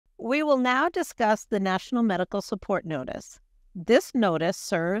We will now discuss the National Medical Support Notice. This notice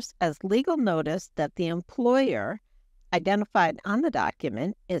serves as legal notice that the employer identified on the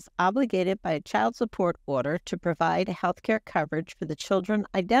document is obligated by a child support order to provide health care coverage for the children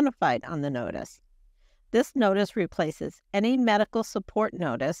identified on the notice. This notice replaces any medical support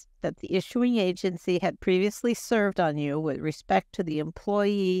notice that the issuing agency had previously served on you with respect to the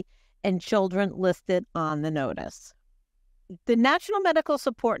employee and children listed on the notice. The National Medical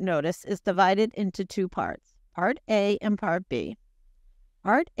Support Notice is divided into two parts, Part A and Part B.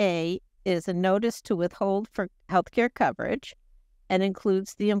 Part A is a notice to withhold for healthcare coverage and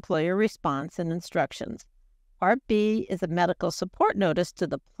includes the employer response and instructions. Part B is a medical support notice to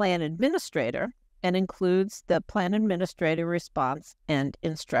the plan administrator and includes the plan administrator response and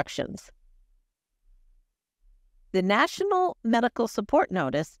instructions. The National Medical Support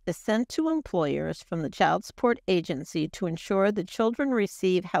Notice is sent to employers from the Child Support Agency to ensure the children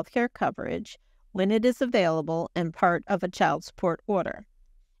receive healthcare coverage when it is available and part of a child support order.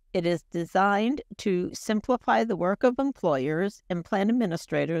 It is designed to simplify the work of employers and plan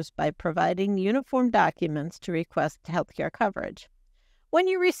administrators by providing uniform documents to request healthcare coverage. When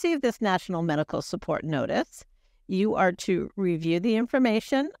you receive this National Medical Support Notice, you are to review the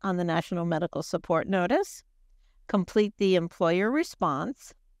information on the National Medical Support Notice, complete the employer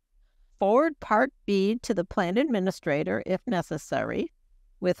response, forward Part B to the plan administrator if necessary,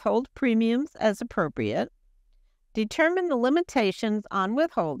 withhold premiums as appropriate, determine the limitations on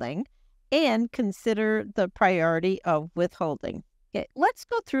withholding, and consider the priority of withholding. Okay, let's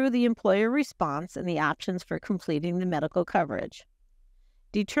go through the employer response and the options for completing the medical coverage.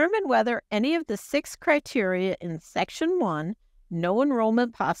 Determine whether any of the 6 criteria in Section 1, no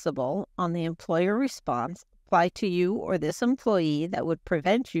enrollment possible, on the employer response apply to you or this employee that would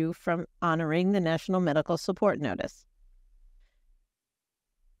prevent you from honoring the National Medical Support Notice.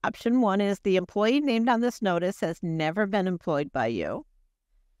 Option 1 is the employee named on this notice has never been employed by you.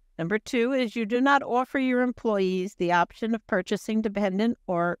 Number 2 is you do not offer your employees the option of purchasing dependent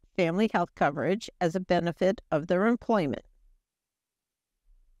or family health coverage as a benefit of their employment.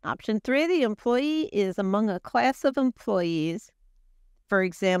 Option 3, the employee is among a class of employees, for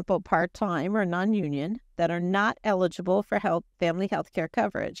example, part-time or non-union, that are not eligible for family health care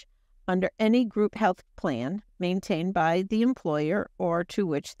coverage under any group health plan maintained by the employer or to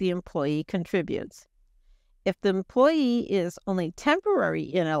which the employee contributes. If the employee is only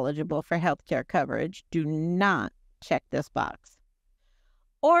temporarily ineligible for health care coverage, do not check this box.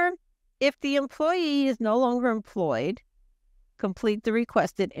 Or if the employee is no longer employed, complete the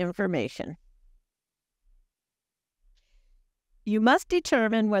requested information. You must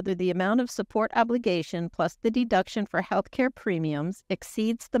determine whether the amount of support obligation plus the deduction for healthcare premiums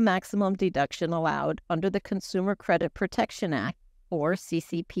exceeds the maximum deduction allowed under the Consumer Credit Protection Act, or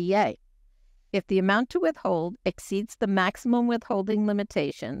CCPA. If the amount to withhold exceeds the maximum withholding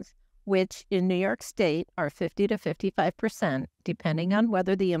limitations, which in New York State are 50 to 55%, depending on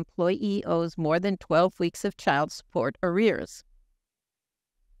whether the employee owes more than 12 weeks of child support arrears.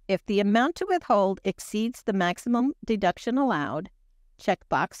 If the amount to withhold exceeds the maximum deduction allowed, check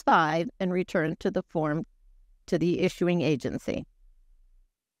box 5 and return to the form to the issuing agency.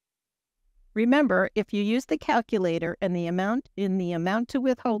 Remember, if you use the calculator and the amount in the amount to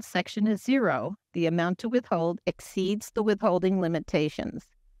withhold section is 0, the amount to withhold exceeds the withholding limitations.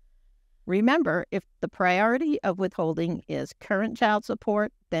 Remember, if the priority of withholding is current child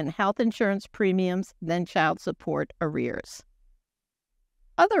support, then health insurance premiums, then child support arrears.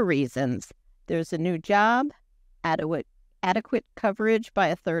 Other reasons: there's a new job, adequate coverage by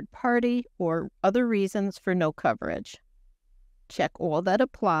a third party, or other reasons for no coverage. Check all that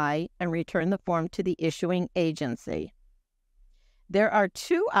apply and return the form to the issuing agency. There are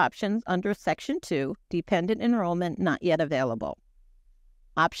 2 options under Section 2, dependent enrollment not yet available.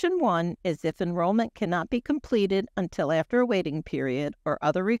 Option 1 is if enrollment cannot be completed until after a waiting period or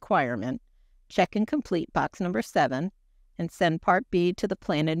other requirement, check and complete box number 7 and send Part B to the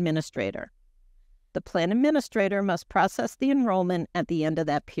plan administrator. The plan administrator must process the enrollment at the end of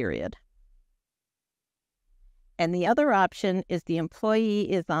that period. And the other option is the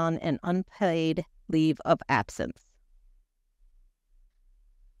employee is on an unpaid leave of absence.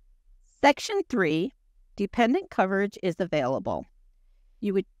 Section 3, dependent coverage is available.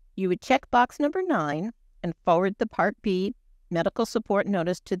 You would check box number 9 and forward the Part B medical support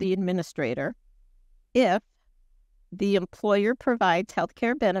notice to the administrator if the employer provides health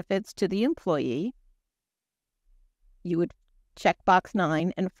care benefits to the employee. You would check box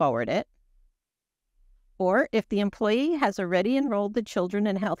 9 and forward it. Or if the employee has already enrolled the children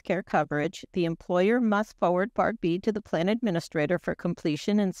in healthcare coverage, the employer must forward Part B to the plan administrator for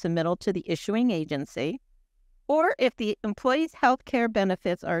completion and submittal to the issuing agency. Or if the employee's healthcare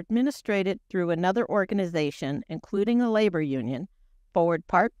benefits are administered through another organization, including a labor union, forward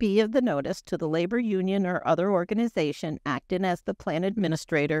Part B of the notice to the labor union or other organization acting as the plan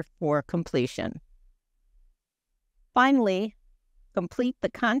administrator for completion. Finally, complete the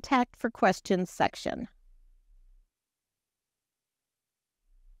Contact for Questions section.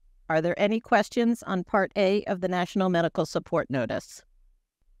 Are there any questions on Part A of the National Medical Support Notice?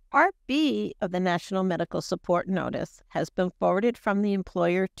 Part B of the National Medical Support Notice has been forwarded from the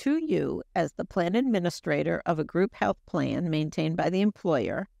employer to you as the plan administrator of a group health plan maintained by the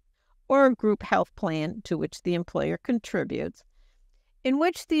employer, or a group health plan to which the employer contributes, in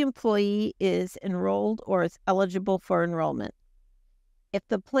which the employee is enrolled or is eligible for enrollment. If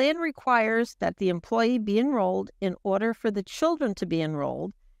the plan requires that the employee be enrolled in order for the children to be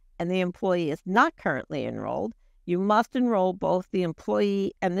enrolled, and the employee is not currently enrolled, you must enroll both the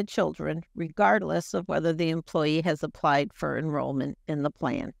employee and the children, regardless of whether the employee has applied for enrollment in the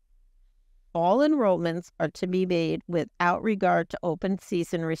plan. All enrollments are to be made without regard to open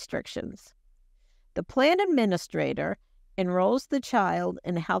season restrictions. The plan administrator enrolls the child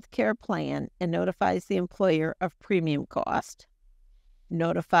in a health care plan and notifies the employer of premium cost,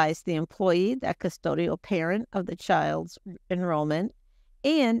 notifies the employee that custodial parent of the child's enrollment,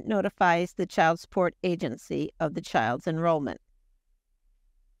 and notifies the child support agency of the child's enrollment.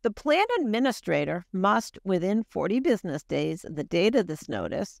 The plan administrator must, within 40 business days of the date of this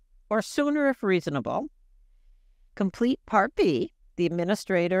notice, or sooner if reasonable, complete Part B, the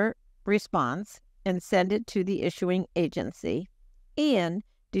administrator response, and send it to the issuing agency, and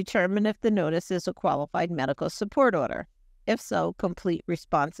determine if the notice is a qualified medical support order. If so, complete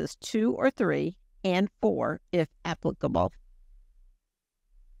responses 2 or 3 and 4 if applicable.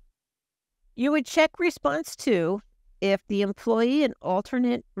 You would check response 2 if the employee and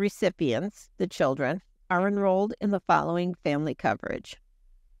alternate recipients, the children, are enrolled in the following family coverage.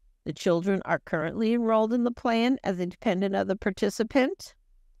 The children are currently enrolled in the plan as a dependent of the participant.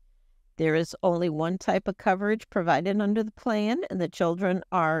 There is only one type of coverage provided under the plan, and the children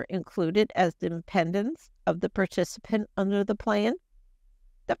are included as dependents of the participant under the plan.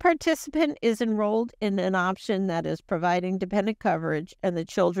 The participant is enrolled in an option that is providing dependent coverage, and the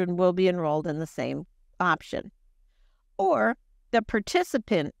children will be enrolled in the same option. Or the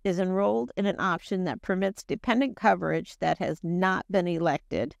participant is enrolled in an option that permits dependent coverage that has not been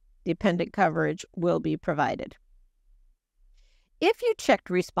elected. Dependent coverage will be provided. If you checked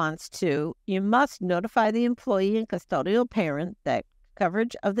response 2, you must notify the employee and custodial parent that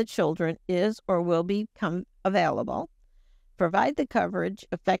coverage of the children is or will become available. Provide the coverage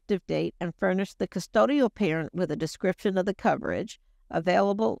effective date and furnish the custodial parent with a description of the coverage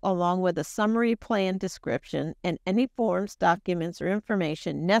available along with a summary plan description and any forms, documents, or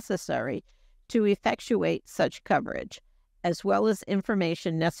information necessary to effectuate such coverage, as well as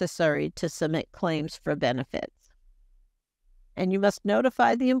information necessary to submit claims for benefits. And you must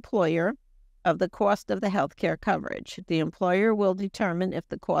notify the employer of the cost of the health care coverage. The employer will determine if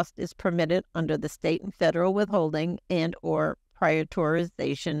the cost is permitted under the state and federal withholding and or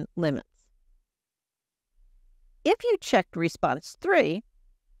prioritization limits. If you checked response 3,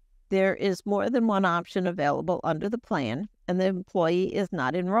 there is more than one option available under the plan, and the employee is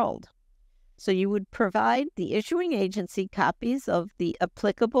not enrolled. So you would provide the issuing agency copies of the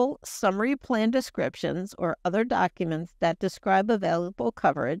applicable summary plan descriptions or other documents that describe available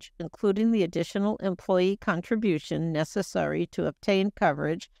coverage, including the additional employee contribution necessary to obtain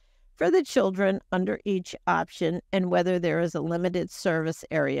coverage for the children under each option and whether there is a limited service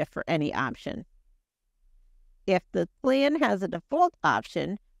area for any option. If the plan has a default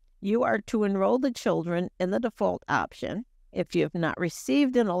option, you are to enroll the children in the default option. If you have not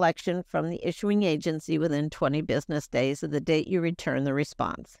received an election from the issuing agency within 20 business days of the date you return the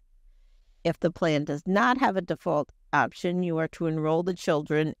response. If the plan does not have a default option, you are to enroll the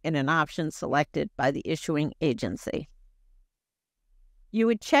children in an option selected by the issuing agency. You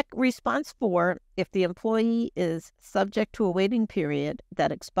would check response 4 if the employee is subject to a waiting period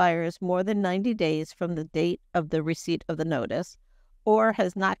that expires more than 90 days from the date of the receipt of the notice, or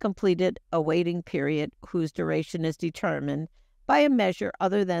has not completed a waiting period whose duration is determined by a measure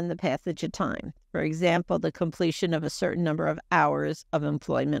other than the passage of time. For example, the completion of a certain number of hours of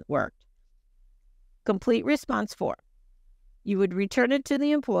employment worked. Complete response 4. You would return it to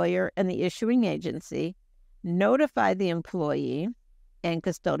the employer and the issuing agency, notify the employee and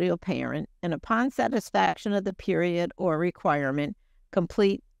custodial parent, and upon satisfaction of the period or requirement,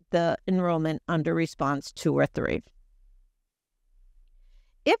 complete the enrollment under response 2 or 3.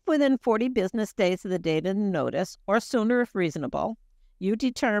 If within 40 business days of the date of the notice, or sooner if reasonable, you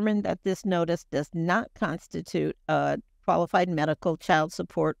determine that this notice does not constitute a qualified medical child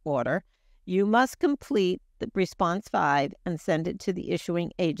support order, you must complete the response 5 and send it to the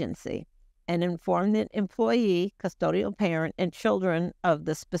issuing agency and inform the employee, custodial parent, and children of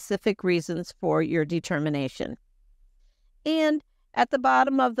the specific reasons for your determination. And at the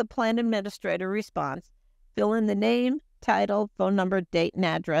bottom of the plan administrator response, fill in the name, title, phone number, date, and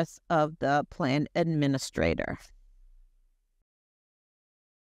address of the plan administrator.